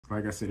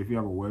Like I said, if you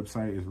have a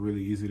website, it's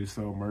really easy to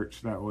sell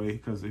merch that way,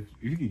 because if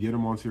you can get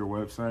them onto your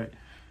website,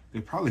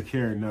 they probably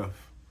care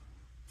enough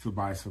to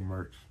buy some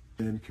merch.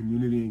 And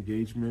community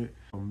engagement,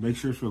 make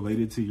sure it's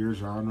related to your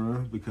genre,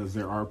 because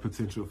there are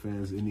potential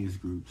fans in these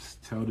groups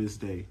till this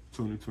day,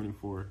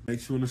 2024. Make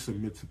sure to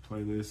submit to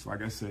playlists.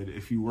 Like I said,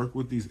 if you work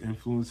with these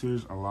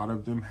influencers, a lot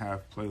of them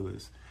have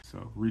playlists,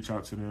 so reach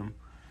out to them.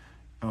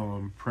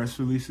 Press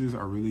releases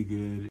are really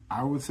good.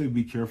 I would say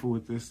be careful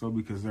with this though,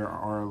 because there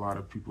are a lot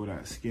of people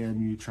that scam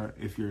you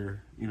if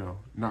you're,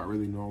 not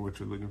really knowing what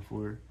you're looking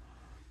for.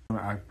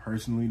 I've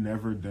personally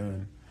never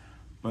done.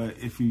 But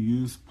if you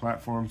use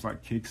platforms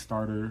like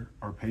Kickstarter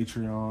or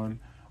Patreon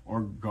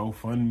or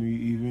GoFundMe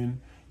even,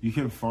 you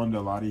can fund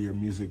a lot of your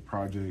music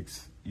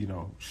projects,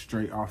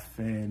 straight off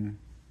fan,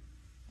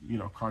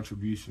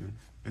 contributions.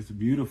 It's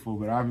beautiful,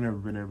 but I've never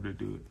been able to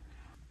do it.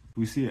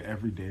 We see it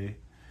every day.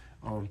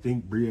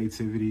 Think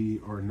Creativity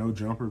or No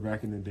Jumper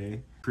back in the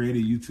day. Create a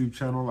YouTube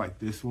channel like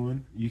this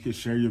one. You could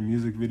share your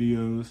music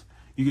videos.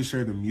 You could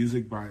share the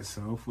music by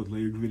itself with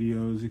lyric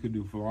videos. You could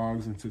do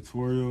vlogs and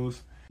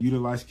tutorials.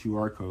 Utilize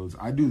QR codes.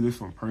 I do this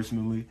one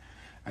personally.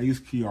 I use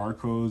QR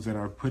codes and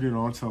I put it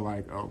onto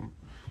I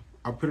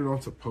put it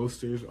onto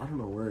posters. I don't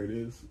know where it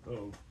is,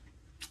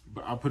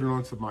 but I put it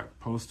onto my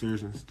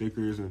posters and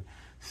stickers and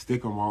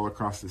stick them all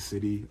across the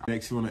city.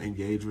 Next, you want to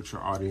engage with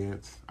your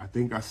audience. I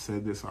think I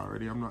said this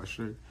already. I'm not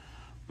sure,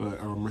 but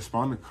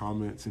respond to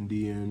comments and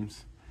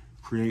DMs.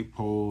 Create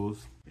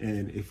polls.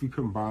 And if you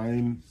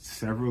combine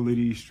several of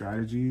these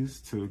strategies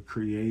to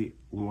create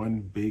one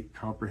big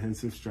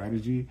comprehensive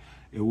strategy,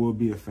 it will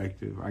be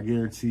effective. I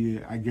guarantee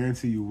it. I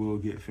guarantee you will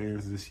get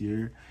fans this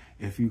year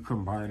if you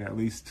combine at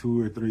least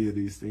 2 or 3 of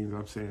these things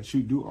I'm saying.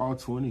 Shoot, do all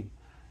 20.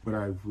 What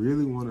I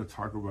really want to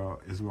talk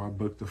about is my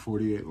book, The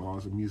 48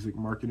 Laws of Music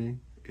Marketing.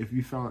 If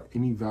you found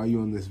any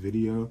value in this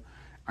video,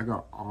 I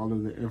got all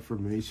of the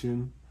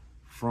information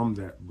from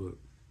that book.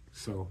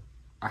 So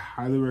I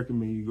highly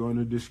recommend you go in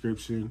the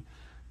description,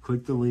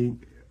 click the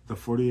link, The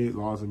 48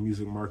 Laws of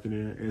Music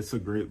Marketing. It's a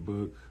great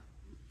book.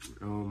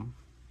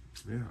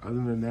 Yeah, other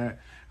than that,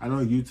 I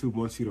know YouTube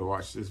wants you to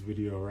watch this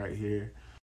video right here.